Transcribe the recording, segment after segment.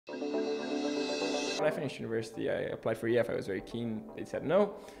When I finished university, I applied for EF. I was very keen. They said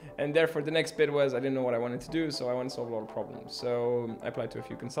no. And therefore, the next bit was I didn't know what I wanted to do, so I wanted to solve a lot of problems. So I applied to a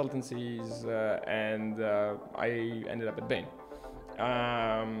few consultancies, and I ended up at Bain.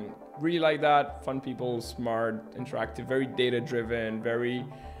 Really like that. Fun people, smart, interactive, very data-driven, very...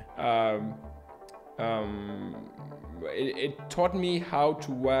 it taught me how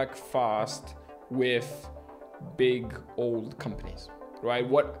to work fast with big, old companies. Right?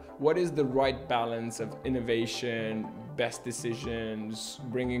 What is the right balance of innovation, best decisions,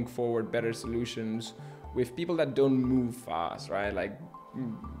 bringing forward better solutions with people that don't move fast, right? Like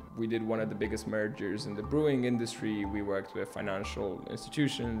we did one of the biggest mergers in the brewing industry. We worked with financial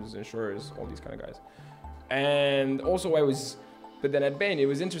institutions, insurers, all these kind of guys. And also but then at Bain, it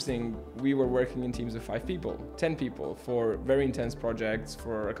was interesting. We were working in teams of 5 people, 10 people for very intense projects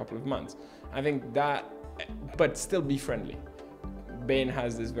for a couple of months. I think that, but still be friendly. Bain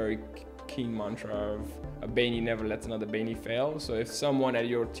has this very keen mantra of a Bainey never lets another Bainey fail. So if someone in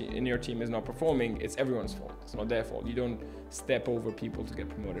your team is not performing, it's everyone's fault. It's not their fault. You don't step over people to get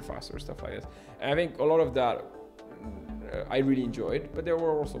promoted faster or stuff like this. And I think a lot of that I really enjoyed, but there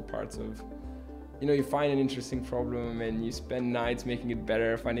were also parts of, you find an interesting problem and you spend nights making it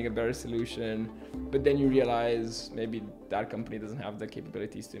better, finding a better solution, but then you realize maybe that company doesn't have the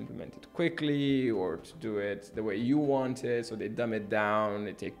capabilities to implement it quickly or to do it the way you want it, so they dumb it down,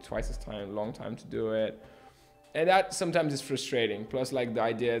 it takes twice as long time to do it. And that sometimes is frustrating, plus like the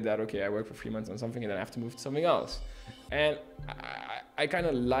idea that, okay, I work for 3 months on something and then I have to move to something else. And I kind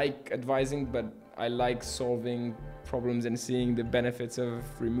of like advising, but I like solving problems and seeing the benefits of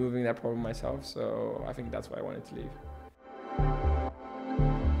removing that problem myself. So I think that's why I wanted to leave.